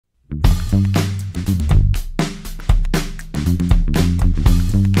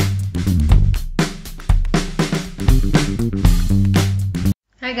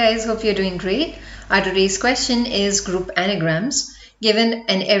guys, hope you're doing great. Our today's question is group anagrams. Given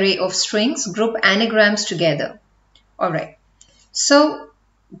an array of strings, group anagrams together. Alright, so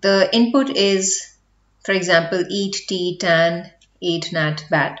the input is, for example, eat, tea, tan, ate, nat,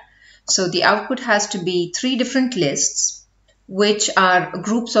 bat. So the output has to be three different lists which are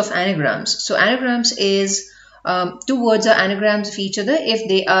groups of anagrams. So anagrams is two words are anagrams of each other if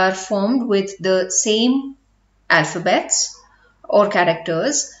they are formed with the same alphabets or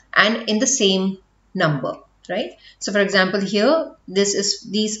characters and in the same number, right? So for example, here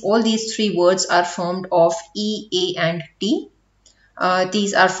all these three words are formed of E, A and T.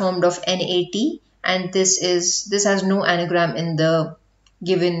 These are formed of NAT, and this has no anagram in the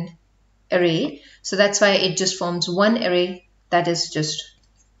given array, so that's why it just forms one array that is just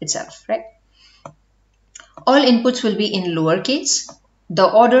itself, right? All inputs will be in lowercase. The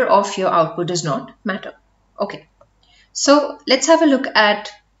order of your output does not matter. Okay, so let's have a look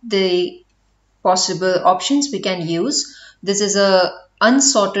at the possible options we can use. This is a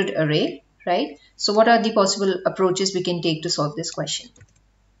unsorted array, right? So what are the possible approaches we can take to solve this question?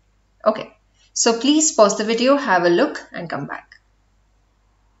 Okay, so please pause the video, have a look and come back.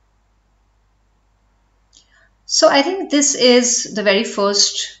 So I think this is the very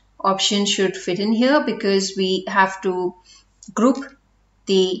first option should fit in here because we have to group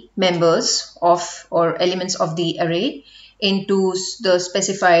the members of or elements of the array into the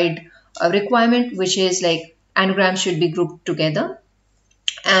specified requirement, which is like anagrams should be grouped together,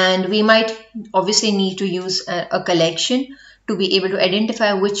 and we might obviously need to use a collection to be able to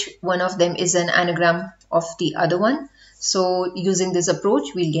identify which one of them is an anagram of the other one. So using this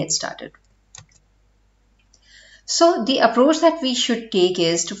approach, we'll get started. So the approach that we should take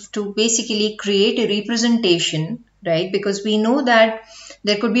is to basically create a representation, right? Because we know that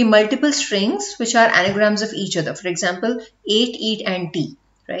there could be multiple strings which are anagrams of each other. For example, ate, eat and tea,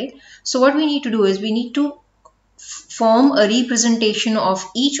 right? So what we need to do is we need to form a representation of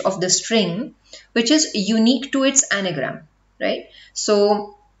each of the string which is unique to its anagram, right?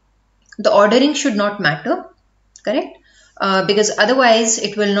 So the ordering should not matter, correct? Because otherwise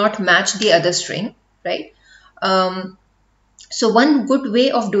it will not match the other string, right? So one good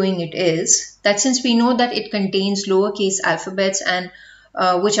way of doing it is that since we know that it contains lowercase alphabets and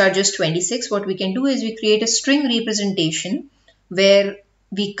which are just 26, what we can do is we create a string representation where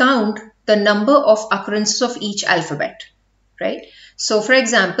we count the number of occurrences of each alphabet, right? So for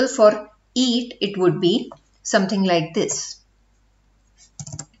example, for eat, it would be something like this.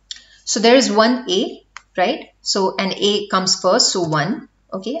 So there is one A, right? So an A comes first, so 1.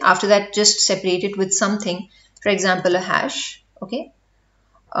 Okay, after that just separate it with something, for example, a hash. Okay,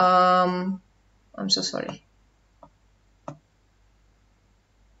 I'm so sorry.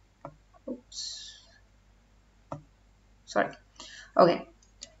 Oops. Sorry. Okay,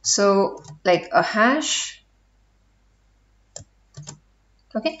 so like a hash.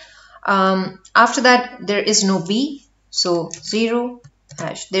 Okay, after that there is no B, so 0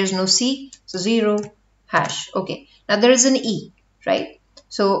 hash. There's no C, so 0 hash. Okay, now there is an E, right?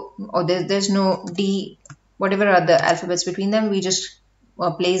 So there's no D, whatever are the alphabets between them, we just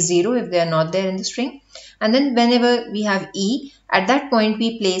place 0 if they are not there in the string. And then whenever we have E, at that point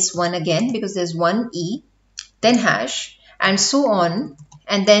we place 1 again because there's one E, then hash, and so on.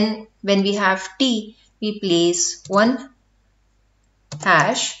 And then when we have T, we place 1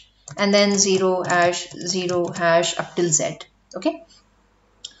 hash and then 0 hash up till Z. Okay,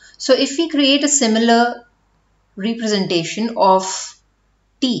 so if we create a similar representation of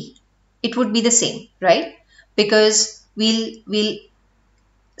T, it would be the same, right? Because we'll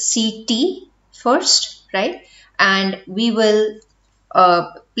see T first, right? And we will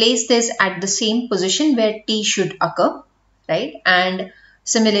place this at the same position where T should occur, right? And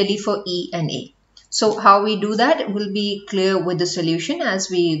similarly for E and A. So how we do that will be clear with the solution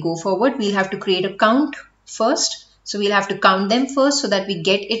as we go forward. We'll have to create a count first. So we'll have to count them first so that we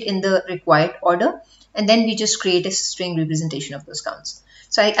get it in the required order. And then we just create a string representation of those counts.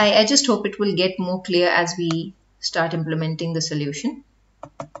 So I just hope it will get more clear as we start implementing the solution.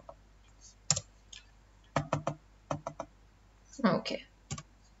 Okay,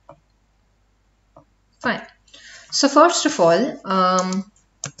 fine. So first of all,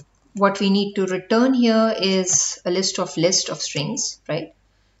 what we need to return here is a list of strings, right?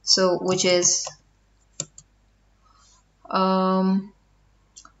 So which is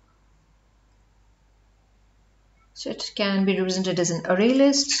so it can be represented as an array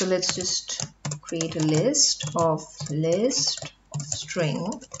list. So let's just create a list of string.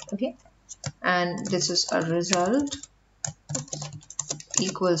 Okay, and this is a result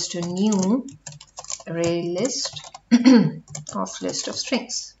equals to new array list of list of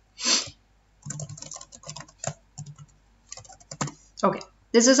strings. Okay,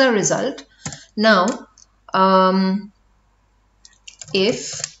 this is our result. Now,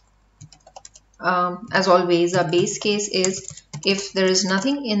 if as always, our base case is if there is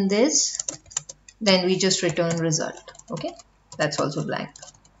nothing in this, then we just return result. Okay, that's also blank.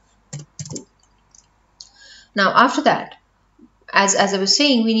 Cool. Now after that, as I was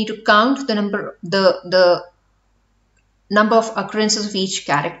saying, we need to count the number of occurrences of each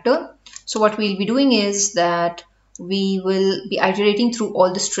character. So what we'll be doing is that we will be iterating through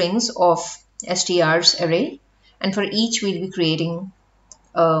all the strings of str's array, and for each we'll be creating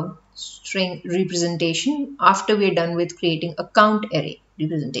a string representation after we're done with creating a count array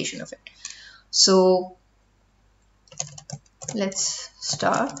representation of it. So let's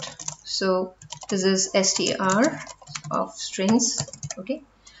start. So this is str of strings, okay,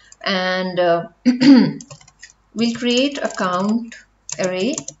 and we'll create a count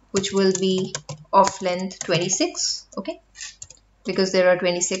array which will be of length 26, okay, because there are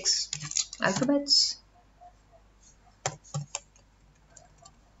 26 alphabets.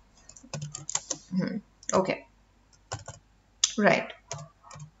 Okay, right.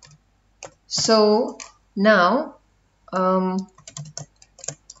 So now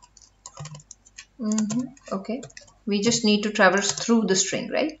okay, we just need to traverse through the string,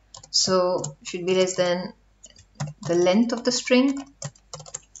 right? So should be less than the length of the string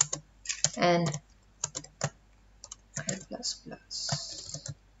and I++.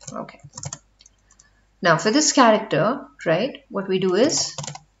 Okay, now for this character, right, what we do is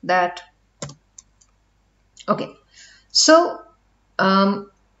that, okay, so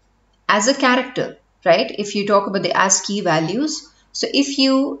as a character, right, if you talk about the ASCII values, so if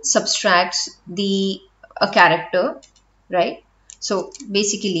you subtract a character, right, so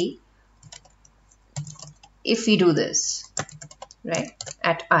basically if we do this, right,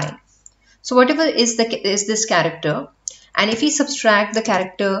 at I, so whatever is this character, and if we subtract the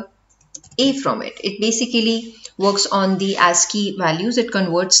character A from it, it basically works on the ASCII values. It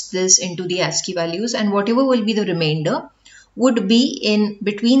converts this into the ASCII values, and whatever will be the remainder would be in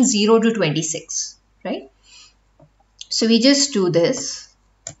between 0 to 26, right? So we just do this.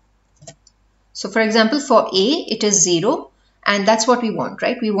 So for example, for A, it is 0, and that's what we want,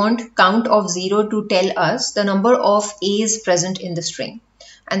 right? We want count of 0 to tell us the number of A's present in the string,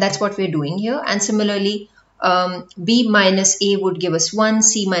 and that's what we're doing here. And similarly, B minus A would give us 1,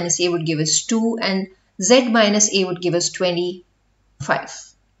 C minus A would give us 2, and Z minus A would give us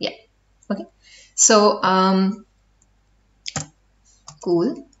 25. Yeah, okay. So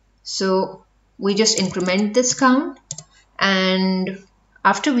cool. So we just increment this count, and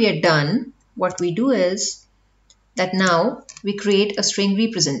after we are done, what we do is that now we create a string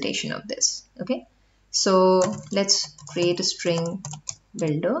representation of this. Okay, so let's create a string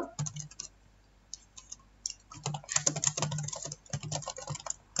builder.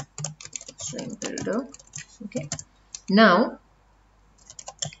 String builder. Okay, now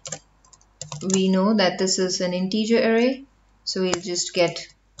we know that this is an integer array, so we'll just get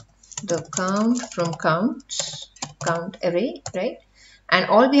the count from count array, right? And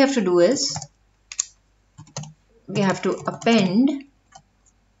all we have to do is we have to append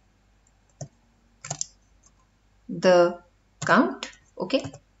the count, okay,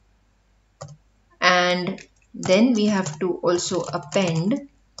 and then we have to also append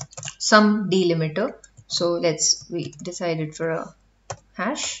some delimiter. So we decided for a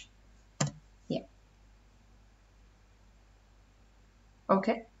hash. Yeah,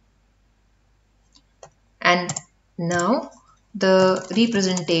 okay, and now the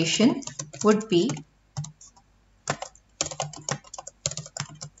representation would be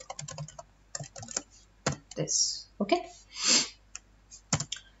this. Okay,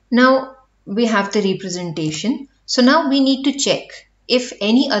 now we have the representation. So now we need to check if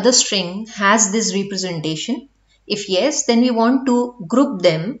any other string has this representation. If yes, then we want to group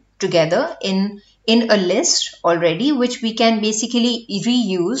them together in a list already, which we can basically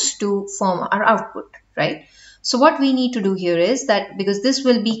reuse to form our output, right? So what we need to do here is that, because this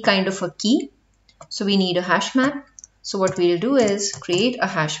will be kind of a key, so we need a hash map. So what we'll do is create a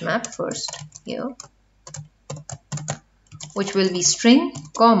hash map first here, which will be string,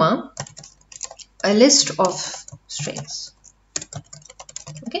 comma, a list of strings.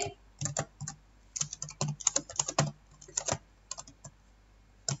 Okay.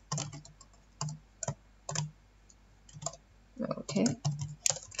 Okay.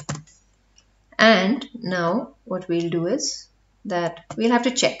 And now what we'll do is that we'll have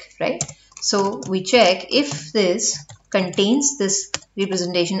to check, right? So we check if this contains this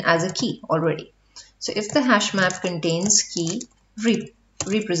representation as a key already. So if the hash map contains key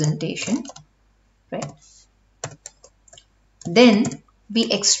representation, right, Then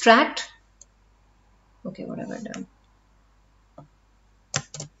we extract, okay, what have I done?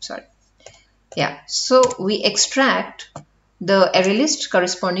 Sorry. Yeah, so we extract the array list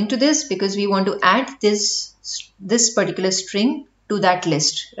corresponding to this because we want to add this particular string to that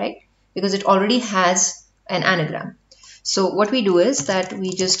list, right? Because it already has an anagram. So what we do is that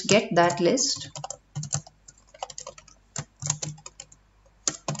we just get that list.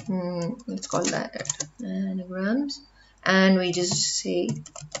 Let's call that anagrams, and we just say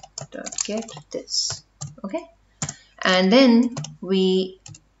dot get this, okay? And then we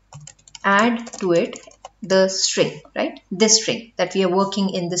add to it the string, right? This string that we are working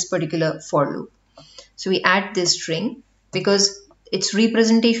in this particular for loop. So we add this string because its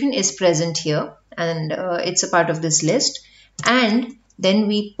representation is present here and it's a part of this list, and then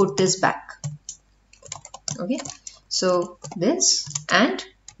we put this back, okay? So this and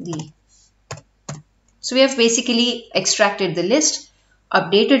the, so we have basically extracted the list,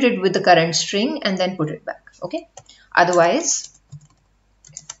 updated it with the current string, and then put it back, okay? Otherwise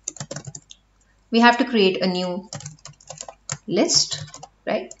we have to create a new list,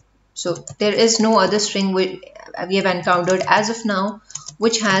 right? So there is no other string we have encountered as of now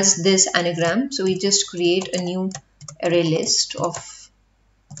which has this anagram, so we just create a new array list of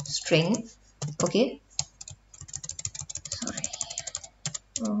string, okay? Sorry.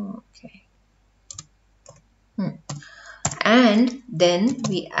 Okay. And then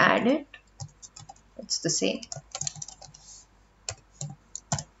we add it, it's the same,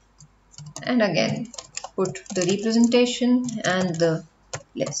 and again put the representation and the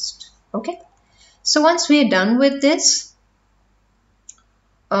list, okay? So once we are done with this,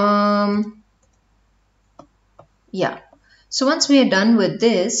 yeah, so once we are done with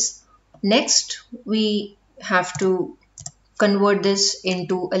this, next we have to convert this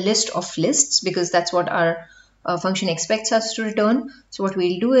into a list of lists because that's what our function expects us to return. So what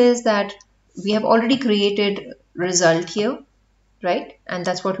we'll do is that we have already created result here, right? And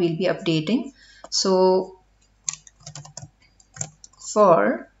that's what we'll be updating. So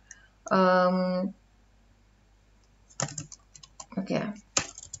for okay,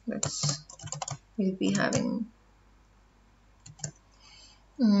 we'll be having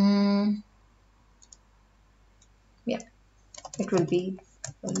yeah, it will be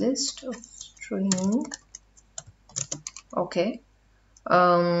a list of string, okay,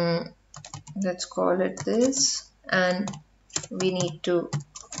 let's call it this, and we need to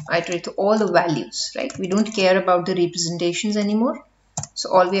iterate to all the values, right? We don't care about the representations anymore,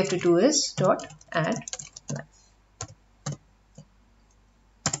 so all we have to do is dot add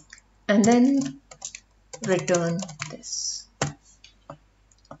and then return this,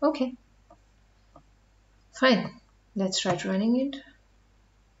 okay, fine. Let's try running it.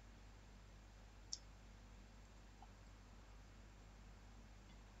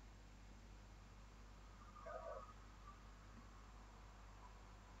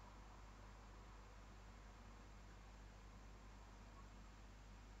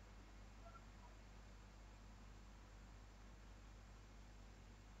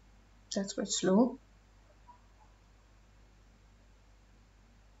 That's quite slow.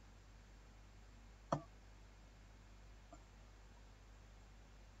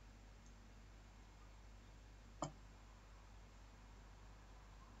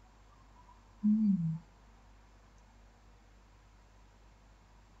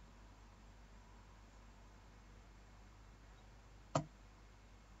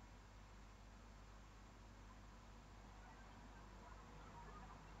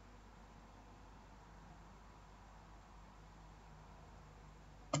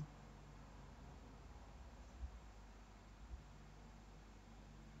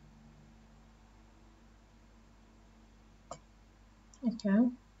 Okay,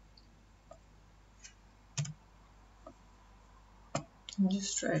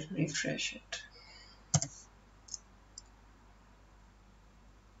 just try to refresh it.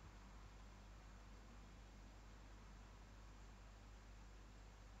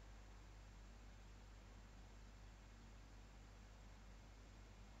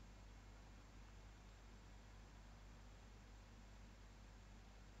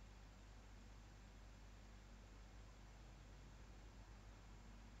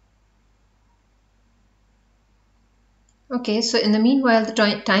 Okay, so in the meanwhile, the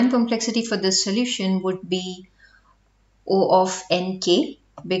time complexity for this solution would be O of nk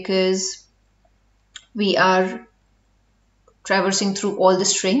because we are traversing through all the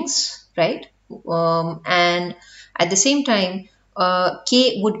strings, right? And at the same time,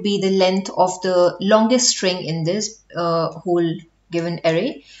 k would be the length of the longest string in this whole given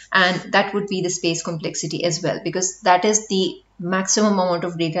array, and that would be the space complexity as well, because that is the maximum amount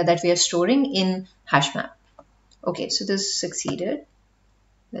of data that we are storing in hash map. Okay, so this succeeded.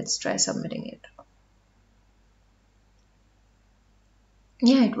 Let's try submitting it.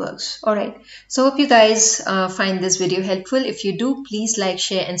 Yeah, it works. All right. So hope you guys find this video helpful. If you do, please like,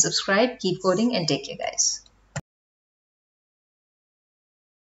 share, and subscribe. Keep coding and take care, guys.